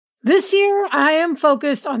This year, I am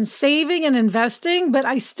focused on saving and investing, but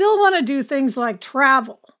I still want to do things like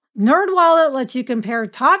travel. NerdWallet lets you compare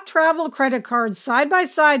top travel credit cards side by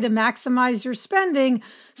side to maximize your spending,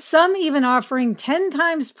 some even offering 10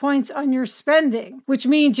 times points on your spending, which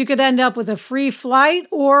means you could end up with a free flight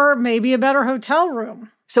or maybe a better hotel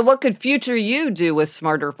room. So what could future you do with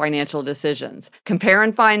smarter financial decisions? Compare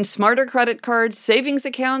and find smarter credit cards, savings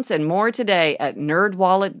accounts, and more today at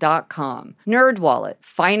nerdwallet.com. NerdWallet,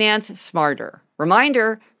 finance smarter.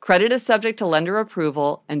 Reminder, credit is subject to lender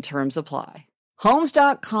approval and terms apply.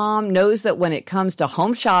 Homes.com knows that when it comes to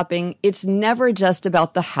home shopping, it's never just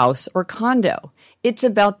about the house or condo. It's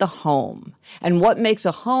about the home. And what makes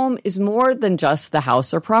a home is more than just the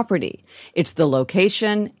house or property. It's the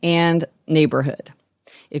location and neighborhood.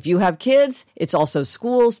 If you have kids, it's also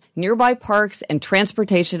schools, nearby parks, and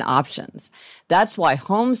transportation options. That's why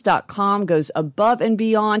Homes.com goes above and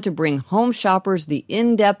beyond to bring home shoppers the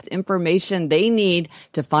in-depth information they need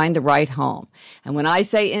to find the right home. And when I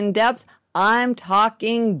say in-depth, I'm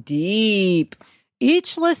talking deep.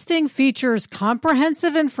 Each listing features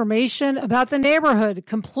comprehensive information about the neighborhood,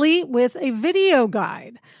 complete with a video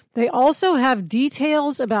guide. They also have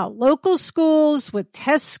details about local schools with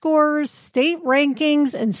test scores, state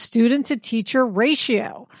rankings, and student-to-teacher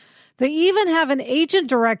ratio. They even have an agent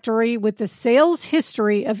directory with the sales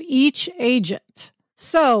history of each agent.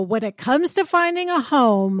 So when it comes to finding a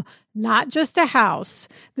home, not just a house,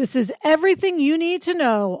 this is everything you need to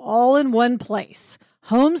know all in one place.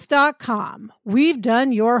 Homes.com. We've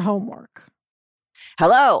done your homework.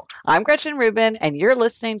 Hello, I'm Gretchen Rubin, and you're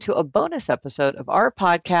listening to a bonus episode of our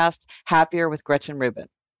podcast, Happier with Gretchen Rubin.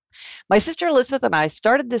 My sister Elizabeth and I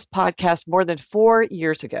started this podcast more than 4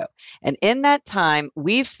 years ago. And in that time,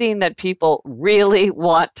 we've seen that people really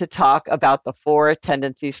want to talk about the 4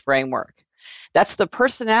 Tendencies framework. That's the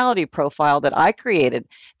personality profile that I created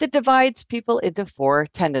that divides people into 4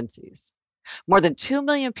 tendencies. More than 2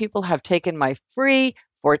 million people have taken my free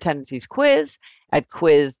 4 Tendencies quiz at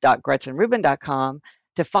quiz.gretchenrubin.com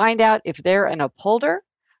to find out if they're an upholder,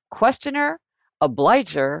 questioner,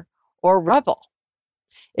 obliger, or rebel.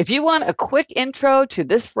 If you want a quick intro to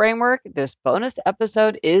this framework, this bonus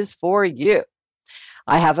episode is for you.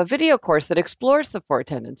 I have a video course that explores the 4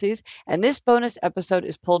 tendencies, and this bonus episode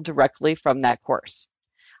is pulled directly from that course.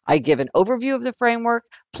 I give an overview of the framework,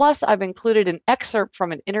 plus I've included an excerpt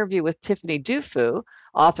from an interview with Tiffany Dufu,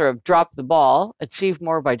 author of Drop the Ball, Achieve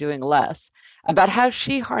More by Doing Less, about how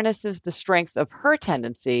she harnesses the strength of her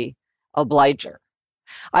tendency, obliger.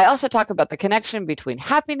 I also talk about the connection between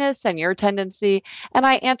happiness and your tendency, and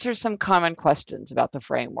I answer some common questions about the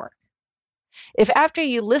framework. If after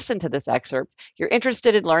you listen to this excerpt, you're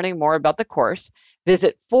interested in learning more about the course,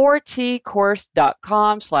 visit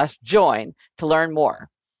 4tcourse.com/join to learn more.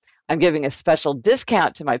 I'm giving a special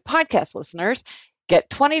discount to my podcast listeners. Get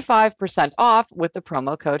 25% off with the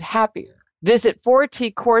promo code HAPPIER. Visit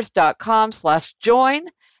 4tcourse.com/join.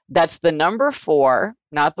 That's the number 4,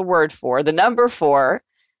 not the word 4, the number 4,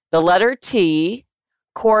 the letter T,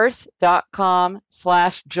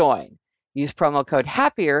 course.com/join. Use promo code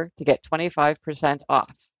HAPPIER to get 25%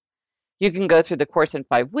 off. You can go through the course in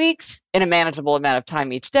 5 weeks in a manageable amount of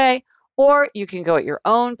time each day, or you can go at your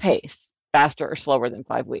own pace, faster or slower than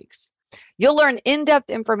 5 weeks. You'll learn in-depth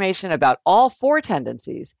information about all 4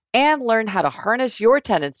 tendencies and learn how to harness your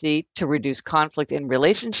tendency to reduce conflict in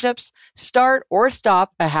relationships, start or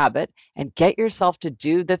stop a habit, and get yourself to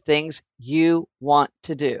do the things you want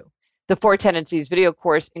to do. The 4 Tendencies video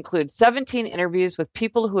course includes 17 interviews with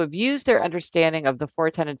people who have used their understanding of the 4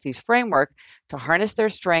 Tendencies framework to harness their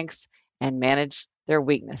strengths and manage their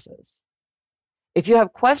weaknesses. If you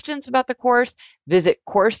have questions about the course, visit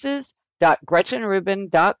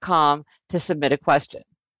courses.gretchenrubin.com to submit a question.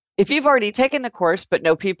 If you've already taken the course but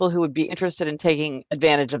know people who would be interested in taking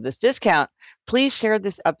advantage of this discount, please share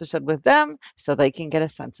this episode with them so they can get a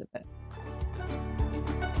sense of it.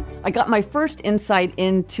 I got my first insight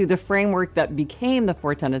into the framework that became the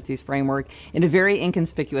 4 Tendencies framework in a very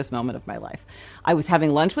inconspicuous moment of my life. I was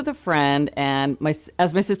having lunch with a friend, and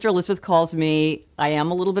as my sister Elizabeth calls me, I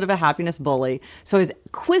am a little bit of a happiness bully. So I was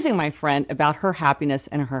quizzing my friend about her happiness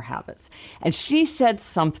and her habits. And she said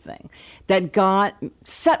something that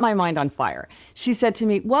set my mind on fire. She said to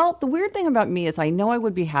me, well, the weird thing about me is I know I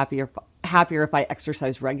would be happier if I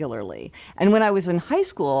exercised regularly. And when I was in high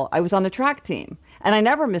school, I was on the track team, and I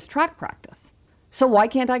never missed track practice. So why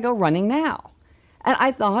can't I go running now? And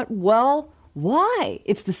I thought, well, why?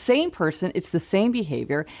 It's the same person, it's the same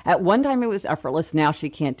behavior. At one time it was effortless, now she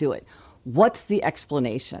can't do it. What's the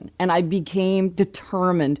explanation? And I became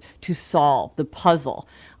determined to solve the puzzle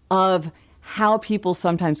of how people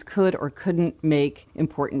sometimes could or couldn't make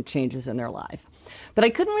important changes in their life. But I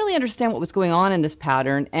couldn't really understand what was going on in this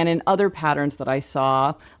pattern and in other patterns that I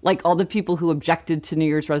saw, like all the people who objected to New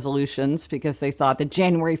Year's resolutions because they thought that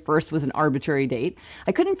January 1st was an arbitrary date.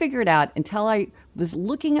 I couldn't figure it out until I was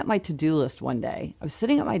looking at my to-do list one day. I was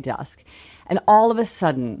sitting at my desk, and all of a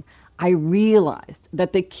sudden, I realized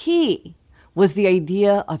that the key was the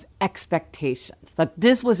idea of expectations, that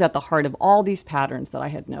this was at the heart of all these patterns that I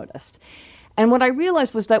had noticed. And what I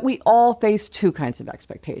realized was that we all face two kinds of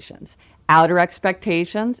expectations. Outer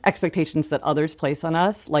expectations, expectations that others place on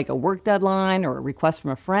us, like a work deadline or a request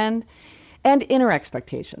from a friend, and inner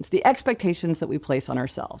expectations, the expectations that we place on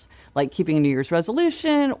ourselves, like keeping a New Year's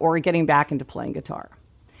resolution or getting back into playing guitar.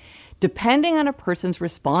 Depending on a person's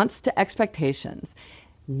response to expectations,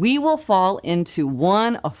 we will fall into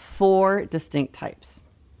one of four distinct types: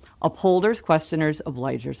 upholders, questioners,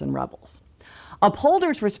 obligers, and rebels.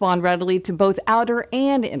 Upholders respond readily to both outer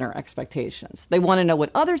and inner expectations. They want to know what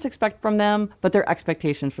others expect from them, but their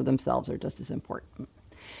expectations for themselves are just as important.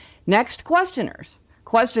 Next, questioners.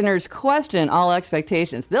 Questioners question all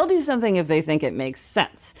expectations. They'll do something if they think it makes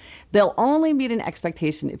sense. They'll only meet an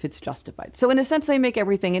expectation if it's justified. So in a sense, they make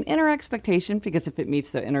everything an inner expectation because if it meets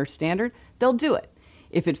the inner standard, they'll do it.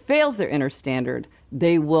 If it fails their inner standard,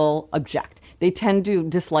 they will object. They tend to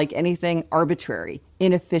dislike anything arbitrary,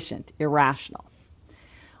 inefficient, irrational.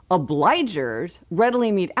 Obligers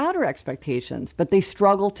readily meet outer expectations, but they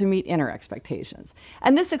struggle to meet inner expectations.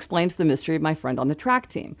 And this explains the mystery of my friend on the track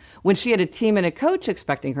team. When she had a team and a coach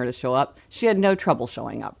expecting her to show up, she had no trouble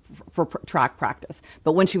showing up for track practice.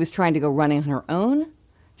 But when she was trying to go running on her own,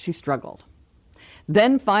 she struggled.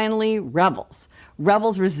 Then finally, rebels.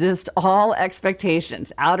 Rebels resist all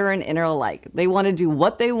expectations, outer and inner alike. They want to do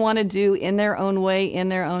what they want to do in their own way, in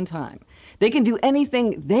their own time. They can do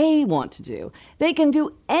anything they want to do. They can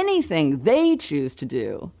do anything they choose to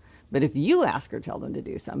do. But if you ask or tell them to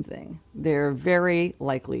do something, they're very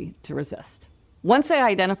likely to resist. Once I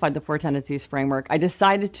identified the Four Tendencies framework, I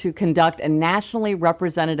decided to conduct a nationally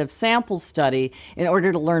representative sample study in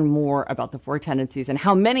order to learn more about the four tendencies and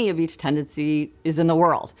how many of each tendency is in the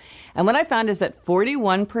world. And what I found is that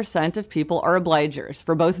 41% of people are obligers.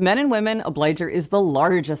 For both men and women, obliger is the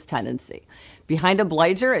largest tendency. Behind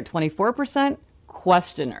obliger at 24%,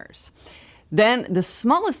 questioners. Then the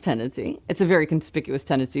smallest tendency, it's a very conspicuous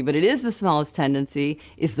tendency, but it is the smallest tendency,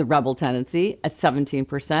 is the rebel tendency at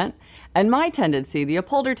 17%. And my tendency, the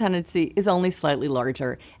upholder tendency, is only slightly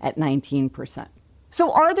larger at 19%.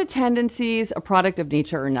 So are the tendencies a product of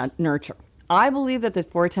nature or nurture? I believe that the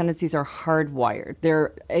four tendencies are hardwired.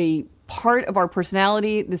 They're a part of our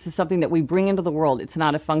personality. This is something that we bring into the world. It's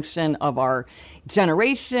not a function of our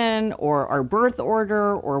generation or our birth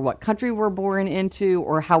order or what country we're born into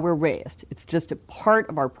or how we're raised. It's just a part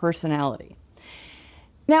of our personality.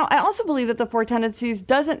 Now, I also believe that the four tendencies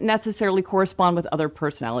doesn't necessarily correspond with other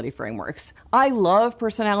personality frameworks. I love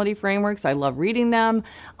personality frameworks. I love reading them.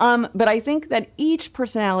 But I think that each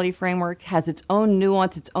personality framework has its own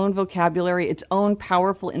nuance, its own vocabulary, its own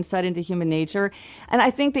powerful insight into human nature. And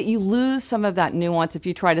I think that you lose some of that nuance if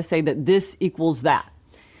you try to say that this equals that.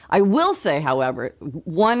 I will say, however,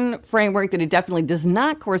 one framework that it definitely does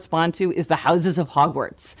not correspond to is the houses of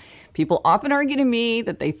Hogwarts. People often argue to me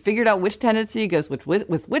that they figured out which tendency goes with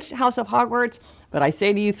which house of Hogwarts, but I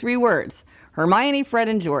say to you three words: Hermione, Fred,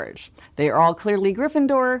 and George. They are all clearly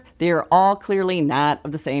Gryffindor. They are all clearly not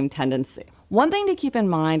of the same tendency. One thing to keep in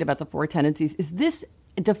mind about the four tendencies is this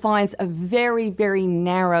defines a very, very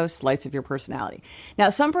narrow slice of your personality. Now,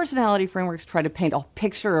 some personality frameworks try to paint a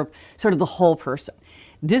picture of sort of the whole person.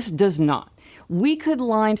 This does not. We could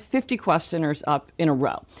line 50 questioners up in a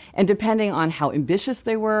row, and depending on how ambitious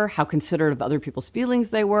they were, how considerate of other people's feelings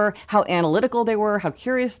they were, how analytical they were, how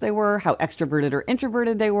curious they were, how extroverted or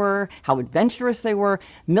introverted they were, how adventurous they were,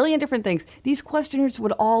 a million different things, these questioners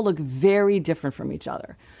would all look very different from each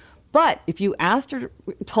other. But if you asked or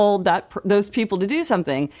told those people to do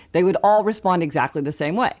something, they would all respond exactly the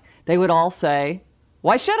same way. They would all say,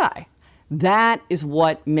 "Why should I?" That is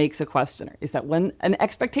what makes a questioner, is that when an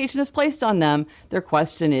expectation is placed on them, their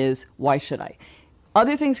question is, why should I?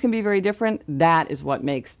 Other things can be very different. That is what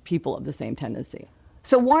makes people of the same tendency.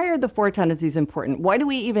 So why are the four tendencies important? Why do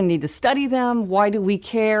we even need to study them? Why do we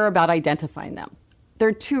care about identifying them? There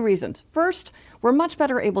are two reasons. First, we're much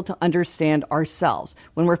better able to understand ourselves.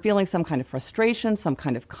 When we're feeling some kind of frustration, some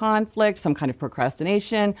kind of conflict, some kind of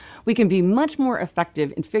procrastination, we can be much more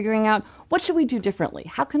effective in figuring out what should we do differently?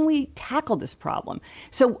 How can we tackle this problem?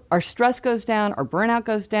 So our stress goes down, our burnout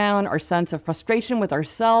goes down, our sense of frustration with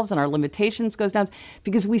ourselves and our limitations goes down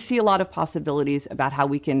because we see a lot of possibilities about how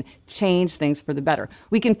we can change things for the better.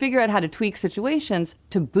 We can figure out how to tweak situations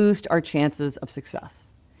to boost our chances of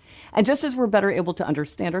success. And just as we're better able to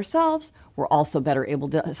understand ourselves, we're also better able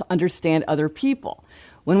to understand other people.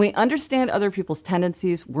 When we understand other people's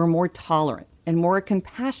tendencies, we're more tolerant and more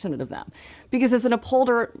compassionate of them. Because as an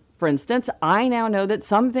upholder, for instance, I now know that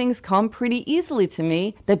some things come pretty easily to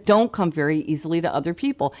me that don't come very easily to other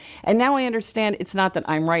people. And now I understand it's not that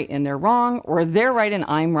I'm right and they're wrong, or they're right and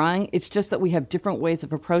I'm wrong. It's just that we have different ways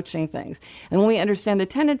of approaching things. And when we understand the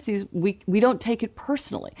tendencies, we don't take it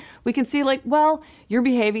personally. We can see like, well, you're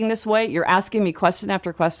behaving this way. You're asking me question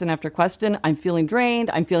after question after question. I'm feeling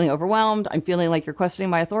drained. I'm feeling overwhelmed. I'm feeling like you're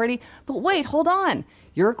questioning my authority. But wait, hold on.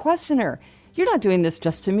 You're a questioner. You're not doing this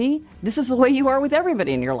just to me. This is the way you are with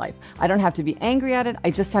everybody in your life. I don't have to be angry at it.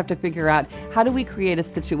 I just have to figure out how do we create a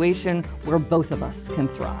situation where both of us can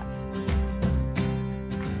thrive.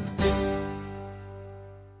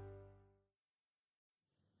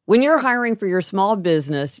 When you're hiring for your small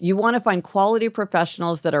business, you want to find quality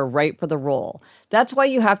professionals that are right for the role. That's why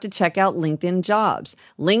you have to check out LinkedIn Jobs.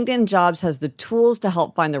 LinkedIn Jobs has the tools to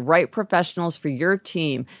help find the right professionals for your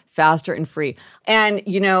team faster and free. And,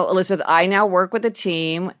 you know, Elizabeth, I now work with a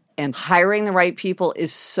team, and hiring the right people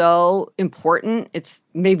is so important. It's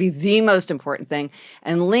maybe the most important thing.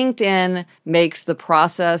 And LinkedIn makes the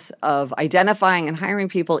process of identifying and hiring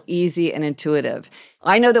people easy and intuitive.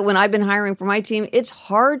 I know that when I've been hiring for my team, it's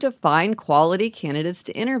hard to find quality candidates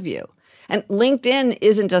to interview. And LinkedIn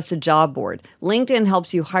isn't just a job board. LinkedIn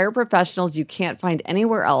helps you hire professionals you can't find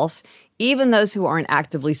anywhere else, even those who aren't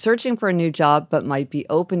actively searching for a new job but might be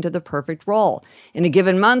open to the perfect role. In a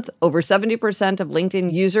given month, over 70% of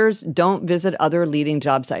LinkedIn users don't visit other leading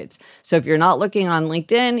job sites. So if you're not looking on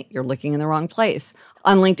LinkedIn, you're looking in the wrong place.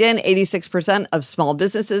 On LinkedIn, 86% of small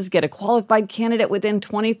businesses get a qualified candidate within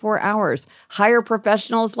 24 hours. Hire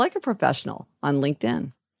professionals like a professional on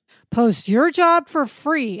LinkedIn. Post your job for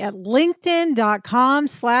free at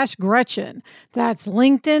linkedin.com/Gretchen. That's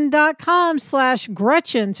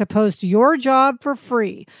linkedin.com/Gretchen to post your job for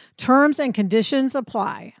free. Terms and conditions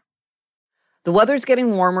apply. The weather's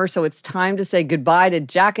getting warmer, so it's time to say goodbye to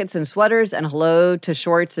jackets and sweaters and hello to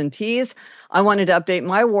shorts and tees. I wanted to update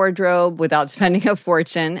my wardrobe without spending a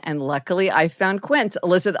fortune, and luckily I found Quince.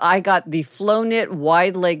 Elizabeth, I got the Flow Knit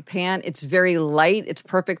wide leg pant. It's very light. It's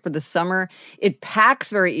perfect for the summer. It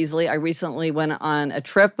packs very easily. I recently went on a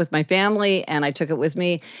trip with my family, and I took it with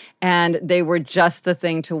me, and they were just the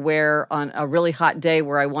thing to wear on a really hot day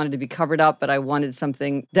where I wanted to be covered up, but I wanted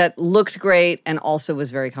something that looked great and also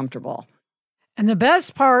was very comfortable. And the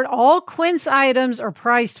best part, all Quince items are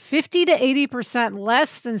priced 50 to 80%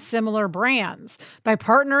 less than similar brands. By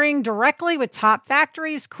partnering directly with top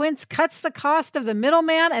factories, Quince cuts the cost of the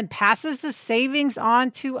middleman and passes the savings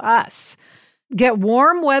on to us. Get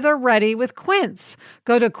warm weather ready with Quince.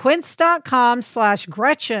 Go to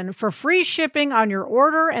quince.com/Gretchen for free shipping on your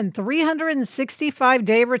order and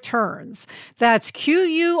 365-day returns. That's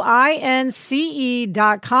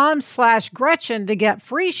QUINCE.com/Gretchen to get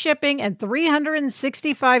free shipping and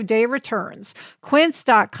 365-day returns.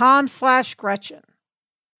 Quince.com/Gretchen.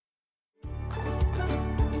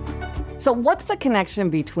 So what's the connection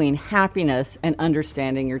between happiness and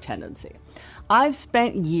understanding your tendency? I've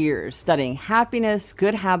spent years studying happiness,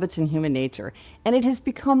 good habits, and human nature, and it has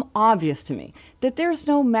become obvious to me that there's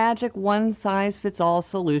no magic one-size-fits-all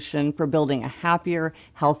solution for building a happier,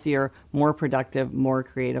 healthier, more productive, more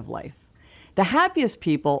creative life. The happiest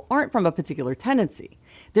people aren't from a particular tendency.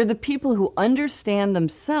 They're the people who understand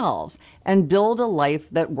themselves and build a life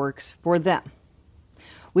that works for them.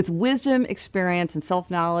 With wisdom, experience, and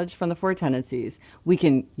self-knowledge from the four tendencies, we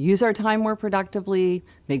can use our time more productively,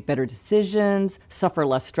 make better decisions, suffer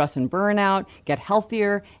less stress and burnout, get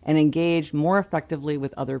healthier, and engage more effectively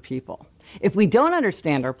with other people. If we don't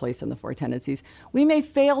understand our place in the four tendencies, we may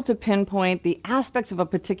fail to pinpoint the aspects of a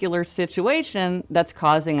particular situation that's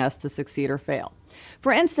causing us to succeed or fail.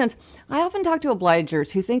 For instance, I often talk to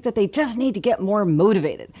obligers who think that they just need to get more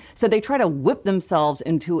motivated, so they try to whip themselves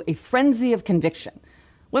into a frenzy of conviction,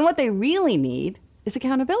 when what they really need is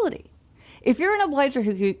accountability. If you're an obliger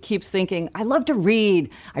who keeps thinking, I love to read,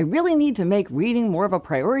 I really need to make reading more of a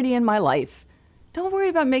priority in my life, don't worry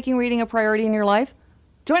about making reading a priority in your life.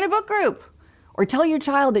 Join a book group, or tell your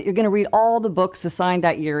child that you're going to read all the books assigned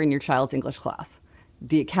that year in your child's English class.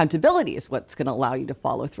 The accountability is what's going to allow you to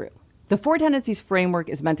follow through. The Four Tendencies framework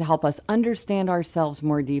is meant to help us understand ourselves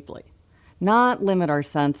more deeply, not limit our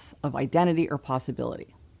sense of identity or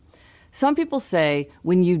possibility. Some people say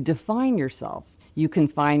when you define yourself, you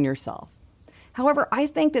confine yourself. However, I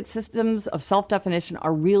think that systems of self-definition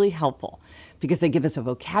are really helpful because they give us a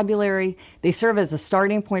vocabulary, they serve as a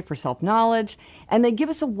starting point for self-knowledge, and they give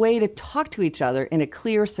us a way to talk to each other in a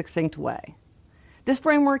clear, succinct way. This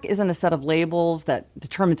framework isn't a set of labels that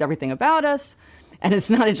determines everything about us, and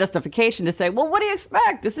it's not a justification to say, well, what do you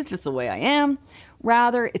expect? This is just the way I am.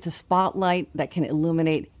 Rather, it's a spotlight that can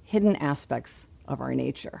illuminate hidden aspects of our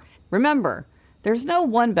nature. Remember, there's no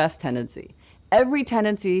one best tendency. Every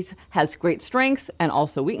tendency has great strengths and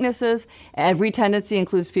also weaknesses. Every tendency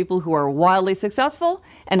includes people who are wildly successful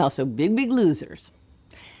and also big, big losers.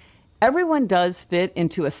 Everyone does fit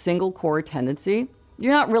into a single core tendency.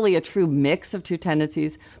 You're not really a true mix of two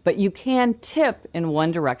tendencies, but you can tip in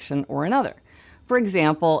one direction or another. For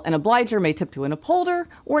example, an obliger may tip to an upholder,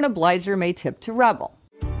 or an obliger may tip to rebel.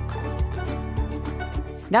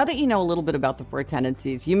 Now that you know a little bit about the four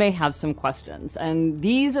tendencies, you may have some questions, and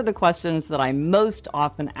these are the questions that I'm most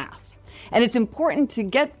often asked. And it's important to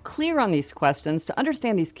get clear on these questions to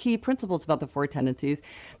understand these key principles about the four tendencies,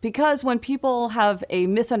 because when people have a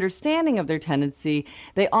misunderstanding of their tendency,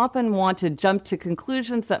 they often want to jump to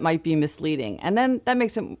conclusions that might be misleading. And then that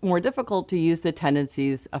makes it more difficult to use the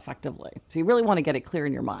tendencies effectively. So you really want to get it clear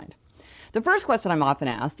in your mind. The first question I'm often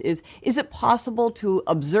asked is it possible to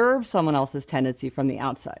observe someone else's tendency from the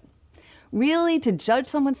outside? Really, to judge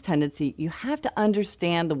someone's tendency, you have to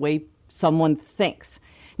understand the way someone thinks.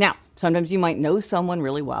 Now, sometimes you might know someone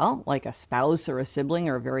really well, like a spouse or a sibling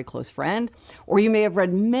or a very close friend, or you may have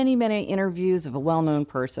read many, many interviews of a well-known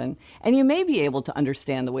person, and you may be able to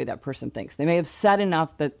understand the way that person thinks. They may have said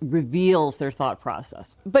enough that reveals their thought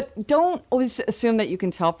process. But don't always assume that you can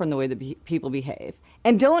tell from the way that people behave.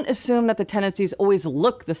 And don't assume that the tendencies always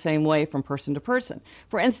look the same way from person to person.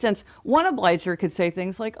 For instance, one obliger could say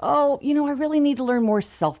things like, oh, I really need to learn more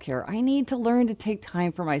self-care. I need to learn to take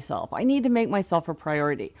time for myself. I need to make myself a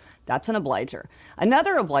priority. That's an obliger.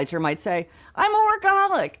 Another obliger might say, I'm a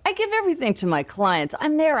workaholic. I give everything to my clients.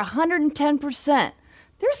 I'm there 110%.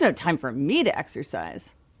 There's no time for me to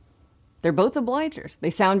exercise. They're both obligers. They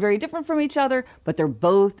sound very different from each other, but they're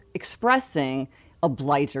both expressing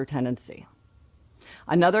obliger tendency.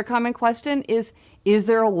 Another common question is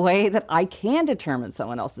there a way that I can determine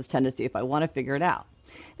someone else's tendency if I want to figure it out?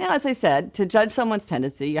 Now, as I said, to judge someone's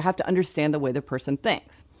tendency, you have to understand the way the person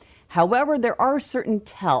thinks. However, there are certain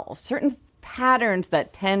tells, certain patterns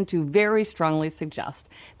that tend to very strongly suggest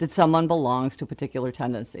that someone belongs to a particular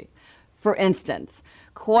tendency. For instance,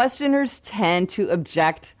 questioners tend to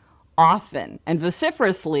object often and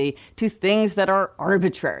vociferously to things that are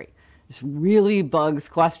arbitrary. This really bugs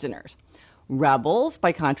questioners. Rebels,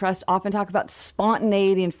 by contrast, often talk about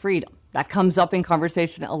spontaneity and freedom. That comes up in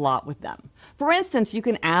conversation a lot with them. For instance, you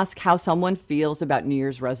can ask how someone feels about New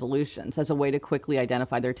Year's resolutions as a way to quickly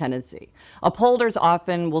identify their tendency. Upholders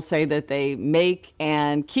often will say that they make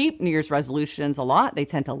and keep New Year's resolutions a lot. They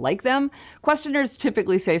tend to like them. Questioners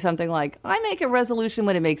typically say something like, I make a resolution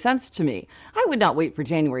when it makes sense to me. I would not wait for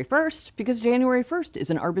January 1st because January 1st is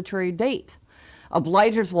an arbitrary date.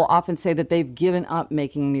 Obligers will often say that they've given up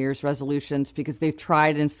making New Year's resolutions because they've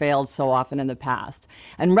tried and failed so often in the past.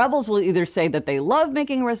 And rebels will either say that they love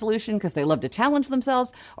making a resolution because they love to challenge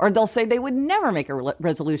themselves, or they'll say they would never make a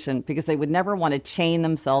resolution because they would never want to chain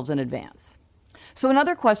themselves in advance. So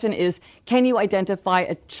another question is, can you identify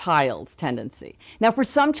a child's tendency? Now, for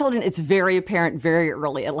some children, it's very apparent very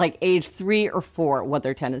early, at like age 3 or 4, what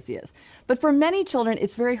their tendency is. But for many children,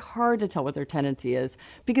 it's very hard to tell what their tendency is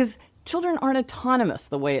because children aren't autonomous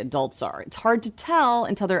the way adults are. It's hard to tell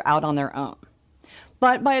until they're out on their own.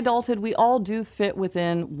 But by adulthood, we all do fit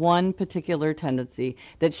within one particular tendency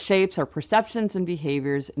that shapes our perceptions and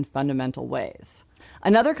behaviors in fundamental ways.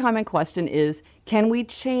 Another common question is, can we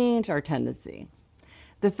change our tendency?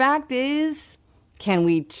 The fact is, can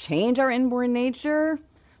we change our inborn nature?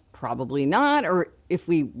 Probably not. Or if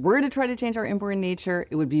we were to try to change our inborn nature,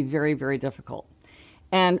 it would be very, very difficult.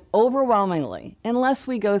 And overwhelmingly, unless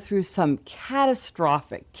we go through some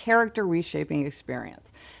catastrophic character reshaping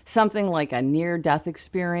experience, something like a near-death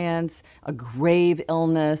experience, a grave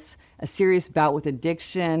illness, a serious bout with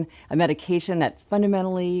addiction, a medication that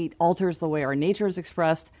fundamentally alters the way our nature is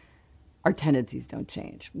expressed, our tendencies don't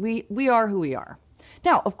change. We are who we are.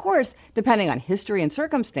 Now, of course, depending on history and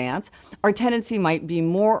circumstance, our tendency might be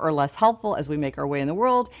more or less helpful as we make our way in the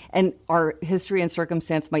world, and our history and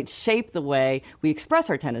circumstance might shape the way we express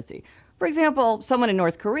our tendency. For example, someone in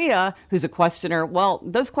North Korea who's a questioner, well,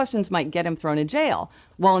 those questions might get him thrown in jail,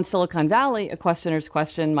 while in Silicon Valley, a questioner's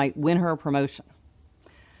question might win her a promotion.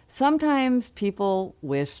 Sometimes people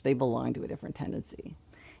wish they belong to a different tendency,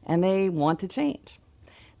 and they want to change.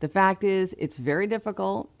 The fact is, it's very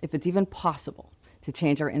difficult, if it's even possible, to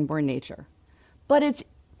change our inborn nature. But it's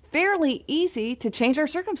fairly easy to change our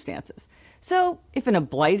circumstances. So if an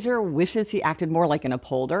obliger wishes he acted more like an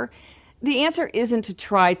upholder, the answer isn't to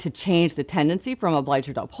try to change the tendency from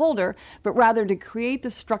obliger to upholder, but rather to create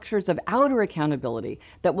the structures of outer accountability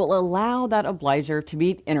that will allow that obliger to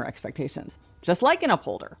meet inner expectations. Just like an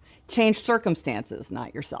upholder, change circumstances,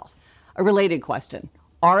 not yourself. A related question,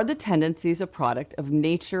 are the tendencies a product of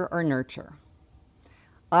nature or nurture?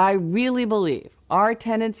 I really believe our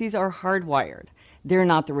tendencies are hardwired. They're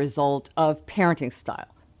not the result of parenting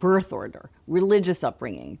style, birth order, religious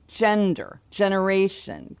upbringing, gender,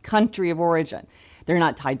 generation, country of origin. They're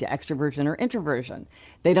not tied to extroversion or introversion.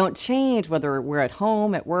 They don't change whether we're at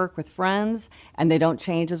home, at work, with friends, and they don't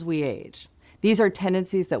change as we age. These are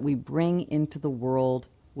tendencies that we bring into the world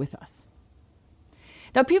with us.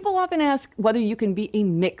 Now, people often ask whether you can be a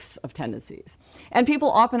mix of tendencies. And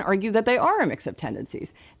people often argue that they are a mix of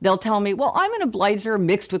tendencies. They'll tell me, well, I'm an obliger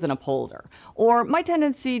mixed with an upholder. Or my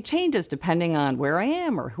tendency changes depending on where I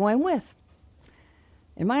am or who I'm with.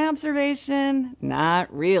 In my observation,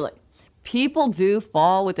 not really. People do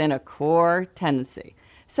fall within a core tendency.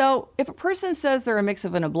 So if a person says they're a mix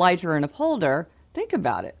of an obliger and upholder, think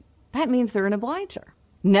about it. That means they're an obliger.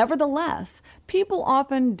 Nevertheless, people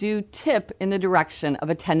often do tip in the direction of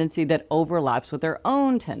a tendency that overlaps with their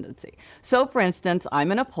own tendency. So, for instance,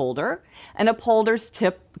 I'm an upholder, and upholders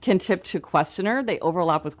can tip to questioner. They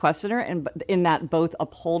overlap with questioner, and in that both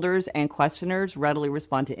upholders and questioners readily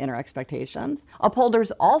respond to inner expectations.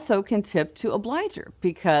 Upholders also can tip to obliger,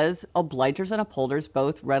 because obligers and upholders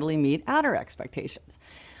both readily meet outer expectations.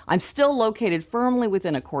 I'm still located firmly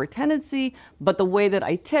within a core tendency, but the way that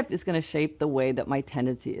I tip is going to shape the way that my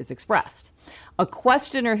tendency is expressed. A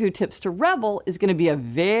questioner who tips to rebel is going to be a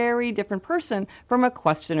very different person from a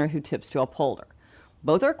questioner who tips to upholder.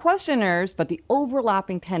 Both are questioners, but the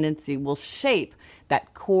overlapping tendency will shape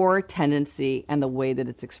that core tendency and the way that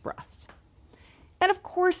it's expressed. And of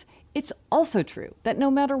course, it's also true that no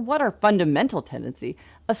matter what our fundamental tendency,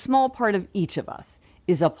 a small part of each of us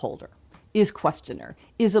is upholder, is questioner,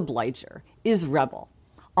 is obliger, is rebel.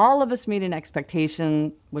 All of us meet an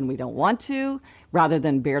expectation when we don't want to, rather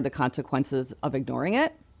than bear the consequences of ignoring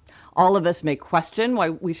it. All of us may question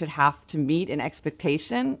why we should have to meet an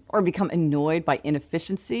expectation, or become annoyed by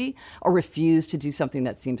inefficiency, or refuse to do something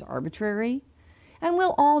that seems arbitrary. And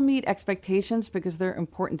we'll all meet expectations because they're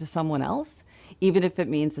important to someone else, even if it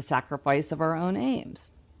means the sacrifice of our own aims.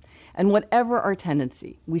 And whatever our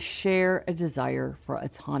tendency, we share a desire for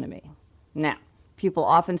autonomy. Now, people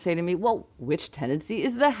often say to me, well, which tendency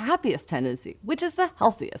is the happiest tendency? Which is the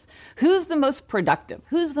healthiest? Who's the most productive?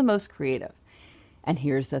 Who's the most creative? And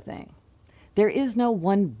here's the thing. There is no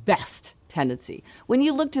one best tendency. When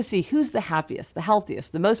you look to see who's the happiest, the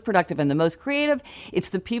healthiest, the most productive, and the most creative, it's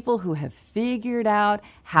the people who have figured out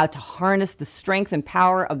how to harness the strength and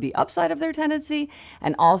power of the upside of their tendency,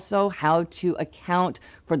 and also how to account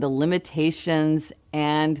for the limitations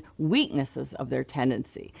and weaknesses of their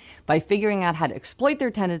tendency by figuring out how to exploit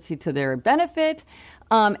their tendency to their benefit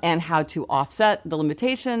and how to offset the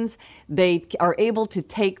limitations. They are able to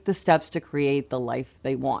take the steps to create the life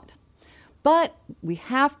they want. But we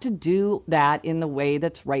have to do that in the way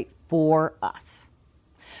that's right for us.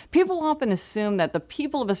 People often assume that the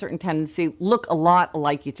people of a certain tendency look a lot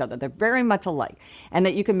like each other. They're very much alike, and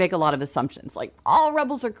that you can make a lot of assumptions, like all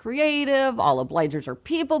rebels are creative, all obligers are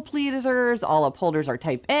people pleasers, all upholders are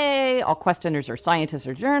type A, all questioners are scientists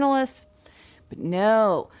or journalists. But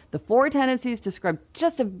no, the four tendencies describe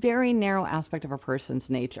just a very narrow aspect of a person's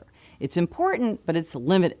nature. It's important, but it's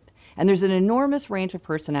limited. And there's an enormous range of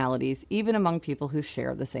personalities, even among people who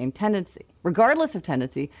share the same tendency. Regardless of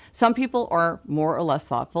tendency, some people are more or less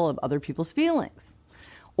thoughtful of other people's feelings.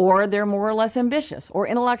 Or they're more or less ambitious or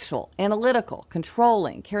intellectual, analytical,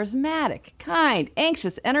 controlling, charismatic, kind,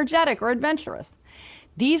 anxious, energetic, or adventurous.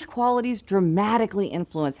 These qualities dramatically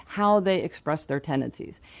influence how they express their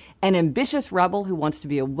tendencies. An ambitious rebel who wants to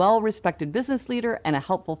be a well-respected business leader and a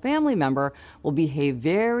helpful family member will behave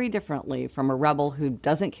very differently from a rebel who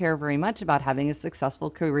doesn't care very much about having a successful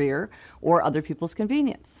career or other people's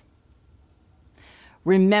convenience.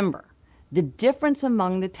 Remember, the difference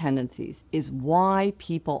among the tendencies is why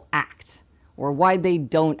people act, or why they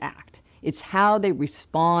don't act. It's how they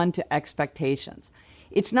respond to expectations.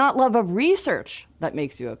 It's not love of research that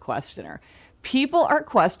makes you a questioner. People are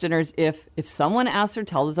questioners. If someone asks or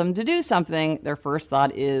tells them to do something, their first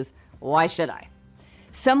thought is, why should I?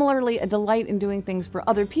 Similarly, a delight in doing things for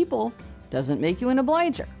other people doesn't make you an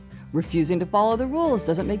obliger. Refusing to follow the rules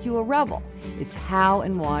doesn't make you a rebel. It's how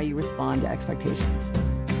and why you respond to expectations.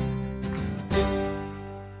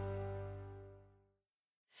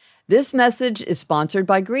 This message is sponsored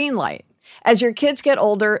by Greenlight. As your kids get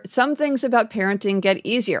older, some things about parenting get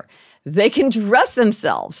easier. They can dress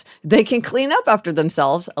themselves. They can clean up after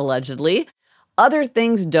themselves, allegedly. Other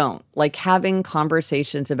things don't, like having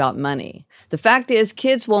conversations about money. The fact is,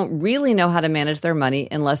 kids won't really know how to manage their money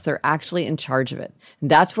unless they're actually in charge of it.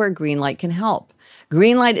 That's where Greenlight can help.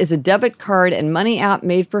 Greenlight is a debit card and money app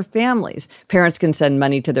made for families. Parents can send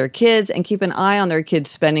money to their kids and keep an eye on their kids'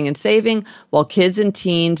 spending and saving, while kids and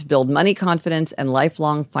teens build money confidence and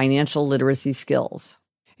lifelong financial literacy skills.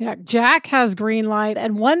 Yeah, Jack has Greenlight,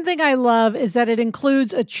 and one thing I love is that it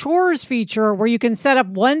includes a chores feature where you can set up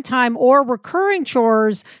one-time or recurring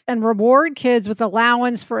chores and reward kids with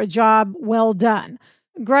allowance for a job well done.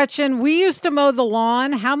 Gretchen, we used to mow the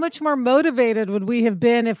lawn. How much more motivated would we have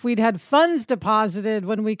been if we'd had funds deposited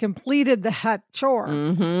when we completed that chore?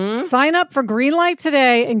 Mm-hmm. Sign up for Greenlight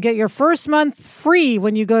today and get your first month free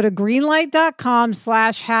when you go to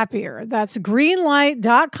greenlight.com/happier. That's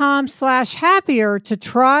greenlight.com/happier to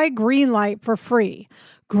try Greenlight for free.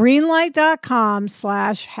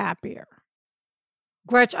 Greenlight.com/happier.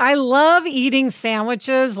 Gretch, I love eating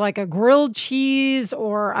sandwiches, like a grilled cheese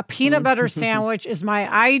or a peanut butter sandwich is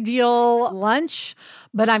my ideal lunch,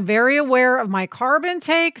 but I'm very aware of my carb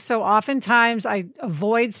intake, so oftentimes I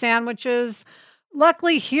avoid sandwiches.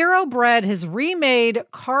 Luckily, Hero Bread has remade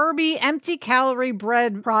carby, empty-calorie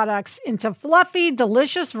bread products into fluffy,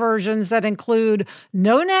 delicious versions that include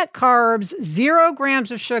no net carbs, 0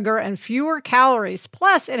 grams of sugar, and fewer calories.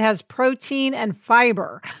 Plus, it has protein and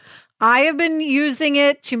fiber. I have been using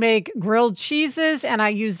it to make grilled cheeses, and I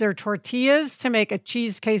use their tortillas to make a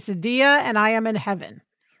cheese quesadilla, and I am in heaven.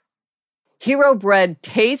 Hero Bread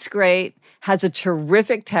tastes great, has a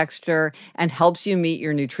terrific texture, and helps you meet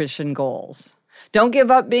your nutrition goals. Don't give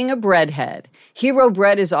up being a breadhead. Hero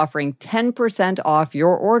Bread is offering 10% off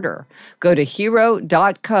your order. Go to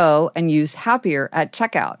hero.co and use Happier at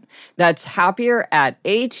checkout. That's Happier at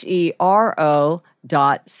HERO.co.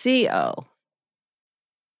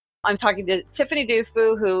 I'm talking to Tiffany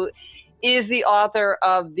Dufu, who is the author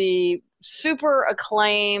of the super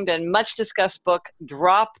acclaimed and much discussed book,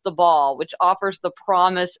 Drop the Ball, which offers the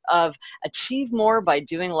promise of achieve more by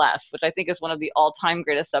doing less, which I think is one of the all-time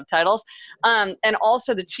greatest subtitles. And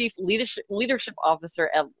also the chief leadership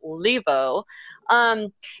officer at Levo.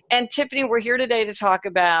 And Tiffany, we're here today to talk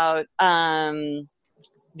about the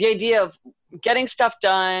idea of getting stuff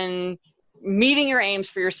done, meeting your aims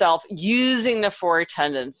for yourself using the 4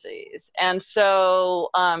 tendencies. And so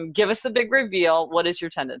give us the big reveal. What is your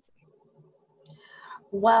tendency?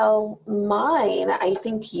 Well, mine, I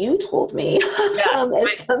think you told me,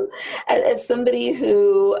 as somebody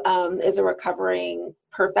who is a recovering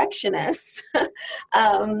perfectionist,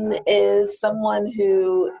 is someone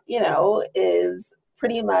who, is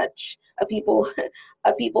pretty much a people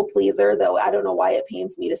pleaser, though I don't know why it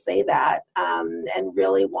pains me to say that, and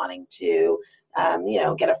really wanting to,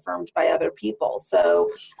 get affirmed by other people. So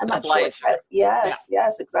I'm not sure. Yes,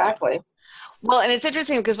 exactly. Well, and it's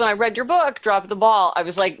interesting because when I read your book, Drop the Ball, I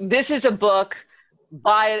was like, this is a book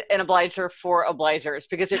by an obliger for obligers,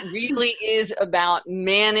 because it really is about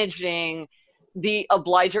managing the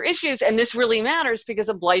obliger issues. And this really matters because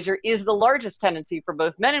obliger is the largest tendency for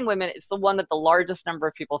both men and women. It's the one that the largest number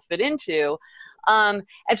of people fit into. And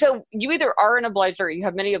so you either are an obliger or you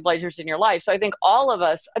have many obligers in your life. So I think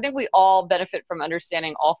we all benefit from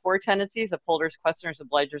understanding all 4 tendencies: upholders, questioners,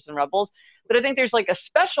 obligers, and rebels. But I think there's like a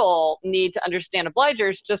special need to understand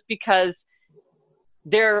obligers just because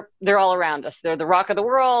they're all around us. They're the rock of the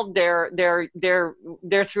world. They're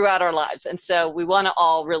throughout our lives. And so we want to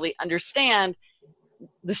all really understand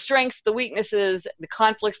the strengths, the weaknesses, the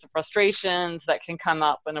conflicts, the frustrations that can come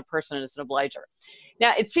up when a person is an obliger.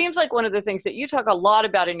 Now, it seems like one of the things that you talk a lot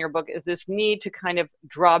about in your book is this need to kind of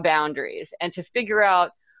draw boundaries and to figure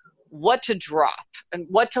out what to drop and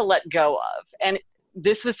what to let go of. And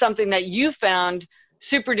this was something that you found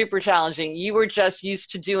super duper challenging. You were just used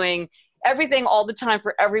to doing everything all the time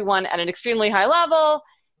for everyone at an extremely high level.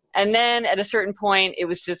 And then at a certain point, it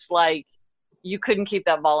was just like you couldn't keep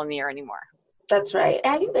that ball in the air anymore. That's right.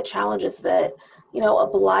 And I think the challenge is that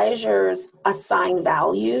Obligers assign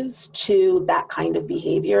values to that kind of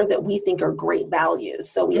behavior that we think are great values.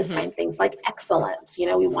 So we assign things like excellence.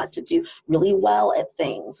 We want to do really well at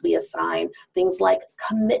things. We assign things like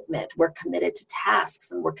commitment. We're committed to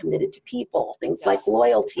tasks and we're committed to people, things like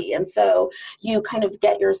loyalty. And so you kind of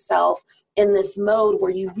get yourself in this mode where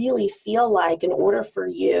you really feel like in order for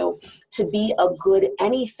you to be a good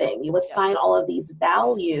anything, you assign all of these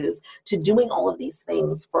values to doing all of these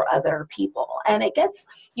things for other people. And it gets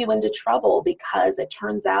you into trouble because it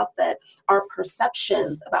turns out that our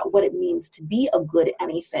perceptions about what it means to be a good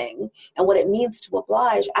anything and what it means to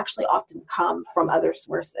oblige actually often come from other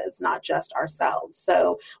sources, not just ourselves.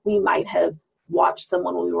 So we might have watched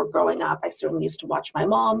someone when we were growing up. I certainly used to watch my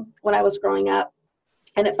mom when I was growing up.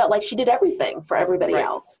 And it felt like she did everything for everybody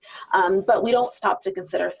else. But we don't stop to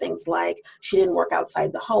consider things like she didn't work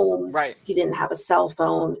outside the home. Right. She didn't have a cell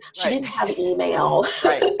phone. She didn't have email.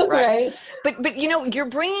 Right. But you're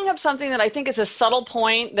bringing up something that I think is a subtle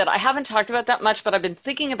point that I haven't talked about that much, but I've been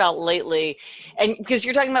thinking about lately. And because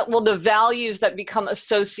you're talking about, the values that become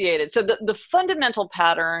associated. So the fundamental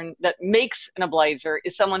pattern that makes an obliger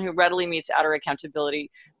is someone who readily meets outer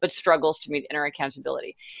accountability, but struggles to meet inner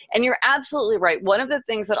accountability. And you're absolutely right. One of the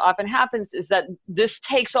things that often happens is that this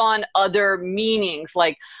takes on other meanings,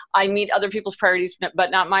 like I meet other people's priorities, but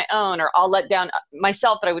not my own, or I'll let down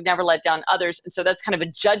myself, but I would never let down others. And so that's kind of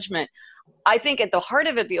a judgment. I think at the heart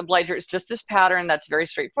of it, the obliger is just this pattern that's very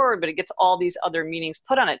straightforward, but it gets all these other meanings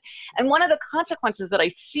put on it. And one of the consequences that I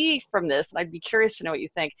see from this, and I'd be curious to know what you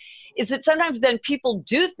think, is that sometimes then people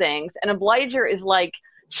do things, and obliger is like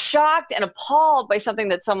shocked and appalled by something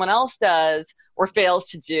that someone else does or fails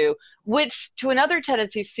to do, which to another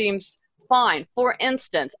tendency seems fine. For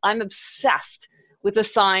instance, I'm obsessed with the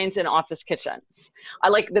signs in office kitchens. I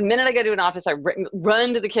like the minute I go to an office, I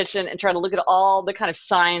run to the kitchen and try to look at all the kind of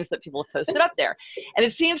signs that people have posted up there. And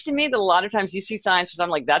it seems to me that a lot of times you see signs, which I'm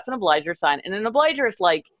like, that's an obliger sign. And an obliger is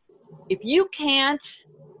like, if you can't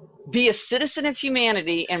be a citizen of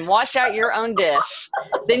humanity and wash out your own dish,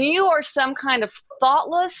 then you are some kind of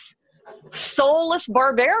thoughtless, soulless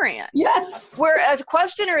barbarian. Yes. Whereas a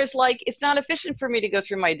questioner is like, it's not efficient for me to go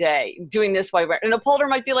through my day doing this way. And a upholder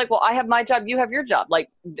might be like, well, I have my job, you have your job. Like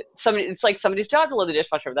it's like somebody's job to load the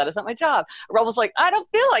dishwasher. That is not my job. A rebel's like, I don't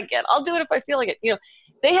feel like it. I'll do it if I feel like it.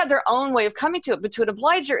 They have their own way of coming to it. But to an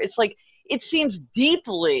obliger, it's like, it seems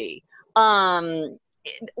deeply,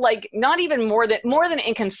 like not even more than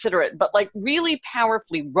inconsiderate, but like really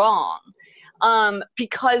powerfully wrong,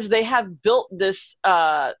 because they have built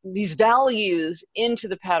these values into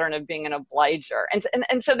the pattern of being an obliger.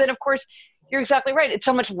 And so then of course you're exactly right. It's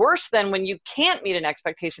so much worse than when you can't meet an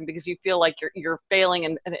expectation because you feel like you're failing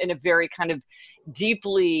in a very kind of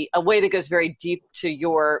a way that goes very deep to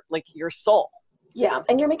your soul. Yeah.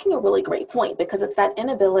 And you're making a really great point, because it's that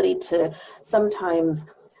inability to sometimes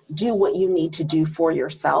do what you need to do for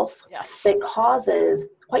yourself that causes,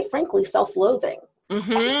 quite frankly, self-loathing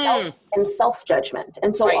and self-judgment.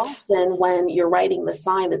 And so often when you're writing the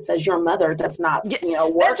sign that says your mother does not,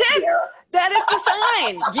 work here. That is the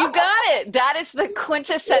sign. You got it. That is the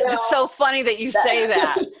quintessence. It's so funny that you say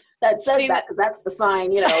that. That says that, because that's the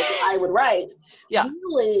sign, I would write. Yeah.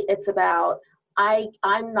 Really, it's about,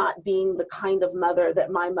 I'm not being the kind of mother that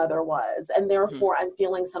my mother was, and therefore I'm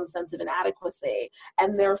feeling some sense of inadequacy,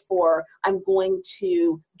 and therefore I'm going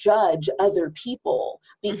to judge other people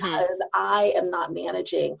because I am not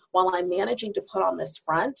managing. While I'm managing to put on this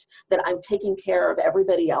front that I'm taking care of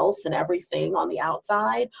everybody else and everything on the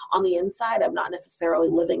outside, on the inside I'm not necessarily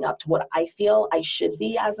living up to what I feel I should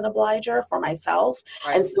be as an obliger for myself.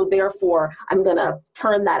 And so therefore I'm going to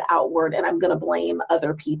turn that outward, and I'm going to blame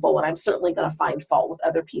other people, and I'm certainly going to find fault with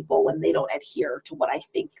other people when they don't adhere to what I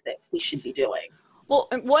think that we should be doing. Well,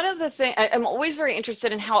 one of the things, I'm always very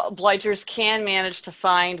interested in how obligers can manage to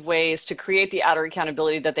find ways to create the outer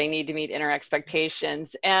accountability that they need to meet inner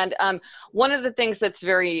expectations. And one of the things that's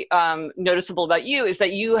very noticeable about you is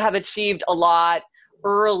that you have achieved a lot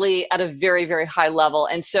early at a very, very high level.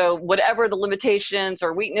 And so whatever the limitations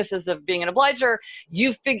or weaknesses of being an obliger,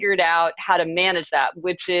 you've figured out how to manage that,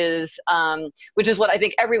 which is what I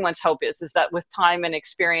think everyone's hope is that with time and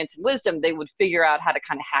experience and wisdom, they would figure out how to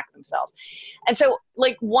kind of hack themselves. And so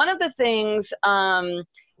like one of the things,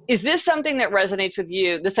 is this something that resonates with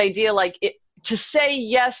you? This idea, to say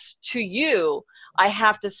yes to you, I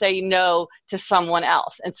have to say no to someone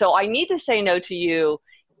else. And so I need to say no to you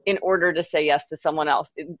in order to say yes to someone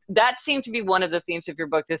else. That seemed to be one of the themes of your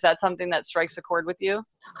book. Is that something that strikes a chord with you?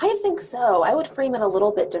 I think so. I would frame it a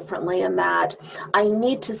little bit differently in that I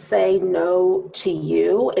need to say no to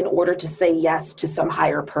you in order to say yes to some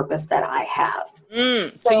higher purpose that I have.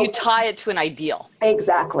 So you tie it to an ideal.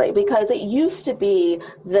 Exactly, because it used to be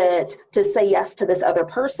that to say yes to this other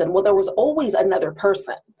person, well, there was always another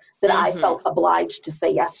person that I felt obliged to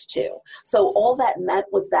say yes to. So all that meant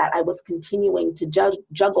was that I was continuing to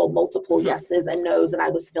juggle multiple yeses and nos, and I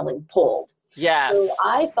was feeling pulled. Yeah. So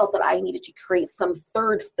I felt that I needed to create some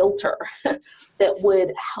third filter that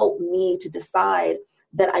would help me to decide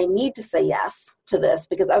that I need to say yes to this,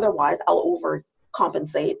 because otherwise I'll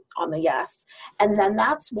overcompensate on the yes. And then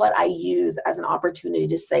that's what I use as an opportunity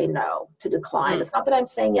to say no, to decline. It's not that I'm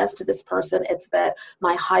saying yes to this person. It's that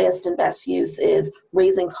my highest and best use is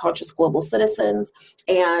raising conscious global citizens,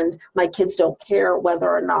 and my kids don't care whether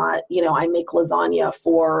or not, I make lasagna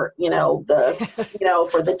for,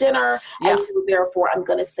 for the dinner. Yeah. And so therefore I'm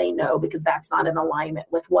going to say no, because that's not in alignment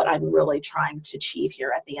with what I'm really trying to achieve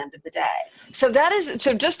here at the end of the day. So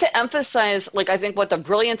just to emphasize, I think what the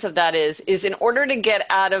brilliance of that is in order to get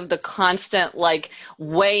out of the constant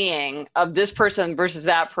weighing of this person versus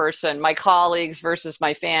that person, my colleagues versus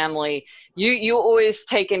my family, you always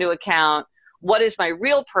take into account what is my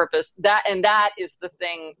real purpose, that is the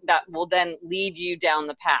thing that will then lead you down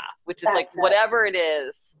the path, which is whatever it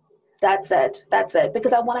is. That's it.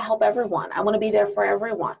 Because I want to help everyone. I want to be there for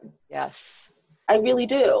everyone. Yes. I really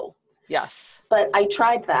do. Yes. But I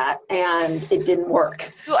tried that and it didn't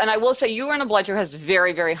work. And I will say, you are an obliger who has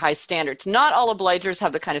very, very high standards. Not all obligers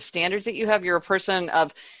have the kind of standards that you have. You're a person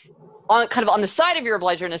on the side of your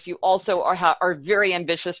obligerness. You also are very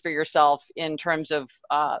ambitious for yourself in terms of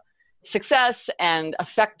success and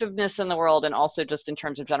effectiveness in the world, and also just in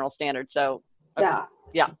terms of general standards. So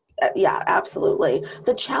yeah, absolutely.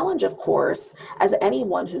 The challenge, of course, as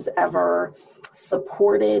anyone who's ever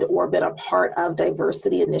supported or been a part of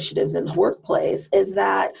diversity initiatives in the workplace, is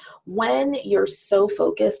that when you're so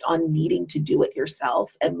focused on needing to do it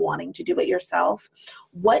yourself and wanting to do it yourself,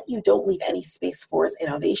 what you don't leave any space for is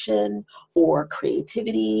innovation or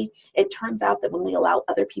creativity. It turns out that when we allow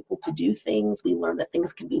other people to do things, we learn that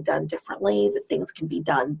things can be done differently, that things can be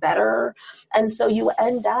done better. And so you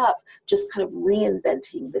end up just kind of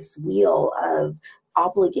reinventing this wheel of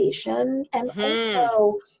obligation and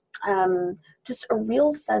also just a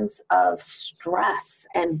real sense of stress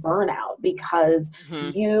and burnout, because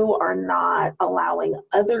you are not allowing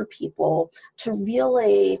other people to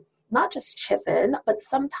really not just chip in, but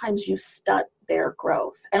sometimes you stunt their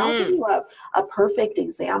growth. And I'll give you a perfect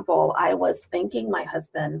example. I was thanking my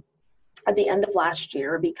husband at the end of last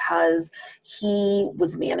year because he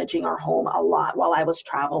was managing our home a lot while I was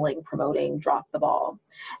traveling, promoting Drop the Ball.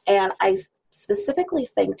 And I specifically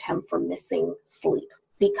thanked him for missing sleep,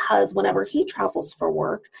 because whenever he travels for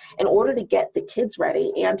work, in order to get the kids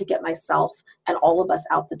ready and to get myself and all of us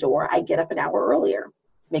out the door, I get up an hour earlier.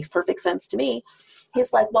 Makes perfect sense to me.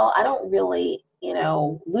 He's like, well, I don't really,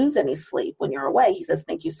 lose any sleep when you're away. He says,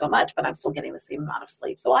 thank you so much, but I'm still getting the same amount of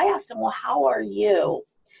sleep. So I asked him, well, how are you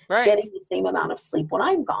getting the same amount of sleep when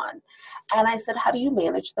I'm gone? And I said, how do you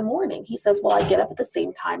manage the morning? He says, well, I get up at the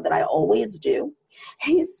same time that I always do.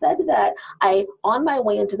 He said that on my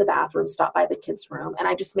way into the bathroom, stop by the kids' room, and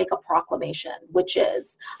I just make a proclamation, which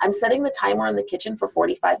is, I'm setting the timer in the kitchen for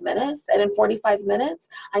 45 minutes. And in 45 minutes,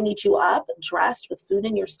 I need you up, dressed with food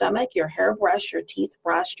in your stomach, your hair brushed, your teeth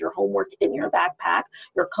brushed, your homework in your backpack,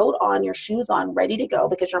 your coat on, your shoes on, ready to go,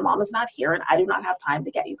 because your mom is not here and I do not have time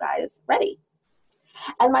to get you guys ready.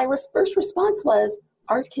 And my first response was,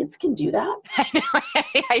 our kids can do that?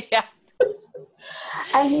 Yeah.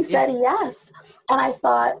 And he said yes. And I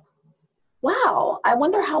thought, wow, I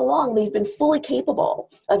wonder how long they've been fully capable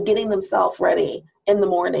of getting themselves ready in the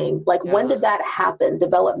morning. When did that happen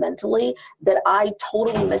developmentally that I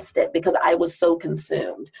totally missed it because I was so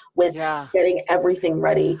consumed with getting everything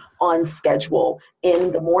ready on schedule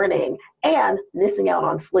in the morning and missing out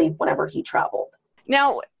on sleep whenever he traveled.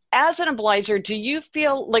 Now, as an obliger, do you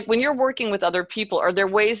feel like when you're working with other people, are there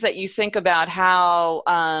ways that you think about how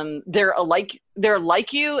they're like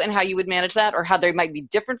you and how you would manage that, or how they might be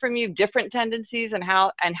different from you, different tendencies, and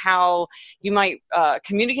how you might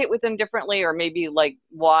communicate with them differently, or maybe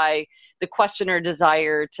why the questioner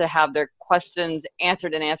desire to have their questions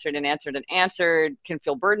answered can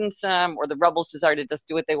feel burdensome, or the rebels desire to just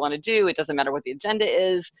do what they want to do, it doesn't matter what the agenda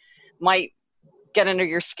is, might get under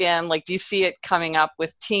your skin? Do you see it coming up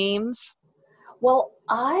with teams? Well,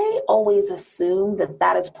 I always assume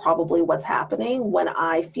that is probably what's happening when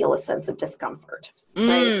I feel a sense of discomfort.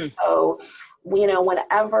 Right? So,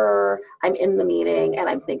 whenever I'm in the meeting and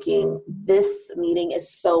I'm thinking, this meeting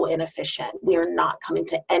is so inefficient, we are not coming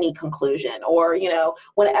to any conclusion, or,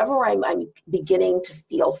 whenever I'm beginning to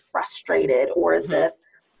feel frustrated, or as if,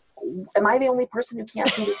 am I the only person who can't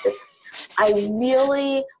see this? I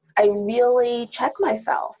really I really check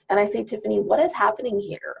myself and I say, Tiffany, what is happening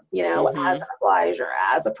here? As an obliger,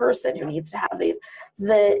 as a person who needs to have these,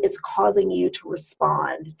 that is causing you to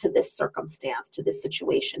respond to this circumstance, to this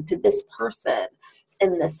situation, to this person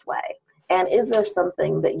in this way. And is there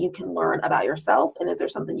something that you can learn about yourself? And is there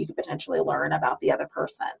something you can potentially learn about the other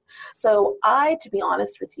person? So I, to be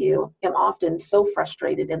honest with you, am often so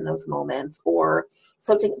frustrated in those moments or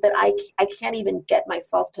something that I can't even get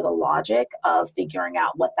myself to the logic of figuring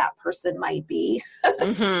out what that person might be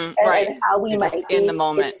and how we might be. In the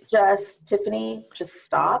moment. It's just, Tiffany, just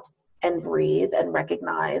stop and breathe and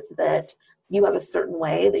recognize that you have a certain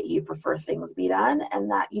way that you prefer things be done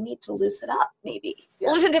and that you need to loosen up maybe.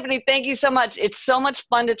 Yeah. Listen, Tiffany, thank you so much. It's so much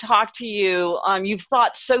fun to talk to you. You've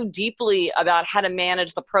thought so deeply about how to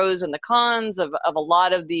manage the pros and the cons of a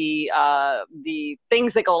lot of the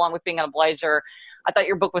things that go along with being an obliger. I thought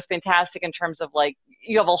your book was fantastic in terms of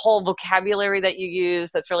you have a whole vocabulary that you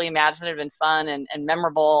use that's really imaginative and fun and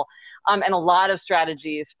memorable, and a lot of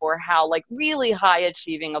strategies for how really high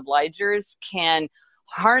achieving obligers can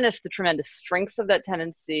harness the tremendous strengths of that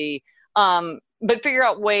tendency, but figure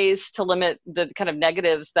out ways to limit the kind of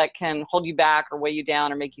negatives that can hold you back or weigh you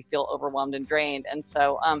down or make you feel overwhelmed and drained. And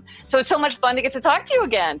so it's so much fun to get to talk to you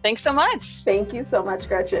again. Thanks so much. Thank you so much,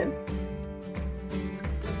 Gretchen.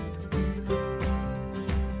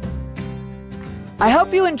 I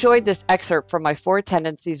hope you enjoyed this excerpt from my 4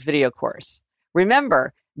 Tendencies video course.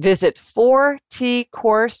 Remember, visit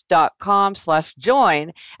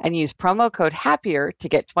 4tcourse.com/join and use promo code HAPPIER to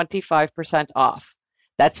get 25% off.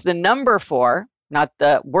 That's the number 4, not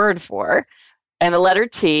the word 4, and the letter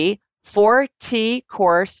T,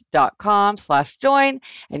 4tcourse.com/join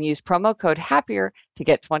and use promo code HAPPIER to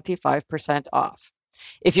get 25% off.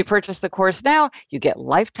 If you purchase the course now, you get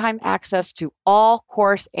lifetime access to all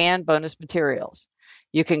course and bonus materials.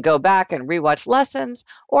 You can go back and rewatch lessons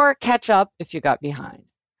or catch up if you got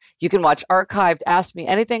behind. You can watch archived Ask Me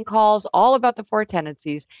Anything calls all about the 4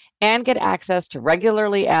 Tendencies and get access to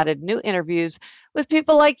regularly added new interviews with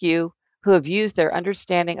people like you who have used their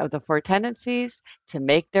understanding of the 4 Tendencies to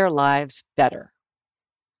make their lives better.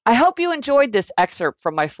 I hope you enjoyed this excerpt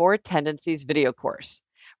from my 4 Tendencies video course.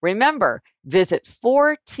 Remember, visit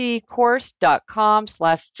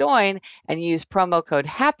 4tcourse.com/join and use promo code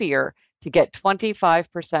HAPPIER to get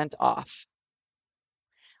 25% off.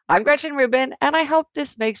 I'm Gretchen Rubin, and I hope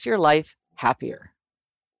this makes your life happier.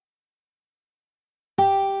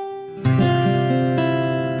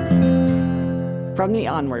 From the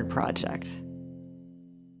Onward Project.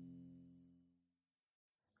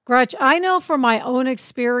 Gretch, I know from my own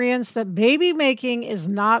experience that baby making is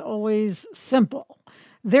not always simple.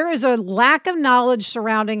 There is a lack of knowledge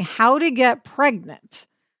surrounding how to get pregnant.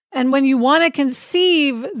 And when you want to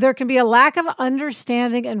conceive, there can be a lack of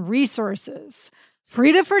understanding and resources.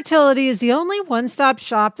 Frida Fertility is the only one-stop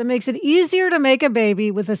shop that makes it easier to make a baby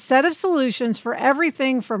with a set of solutions for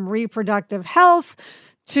everything from reproductive health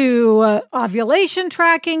to ovulation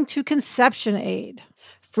tracking to conception aid.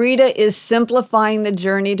 Frida is simplifying the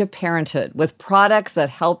journey to parenthood with products that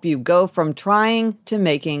help you go from trying to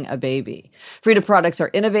making a baby. Frida products are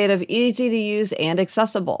innovative, easy to use, and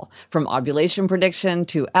accessible, from ovulation prediction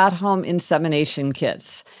to at-home insemination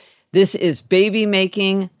kits. This is baby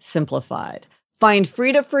making simplified. Find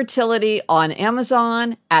Frida Fertility on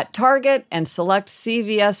Amazon, at Target, and select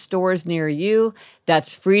CVS stores near you.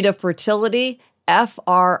 That's Frida Fertility,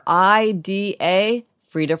 Frida,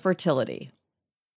 Frida Fertility.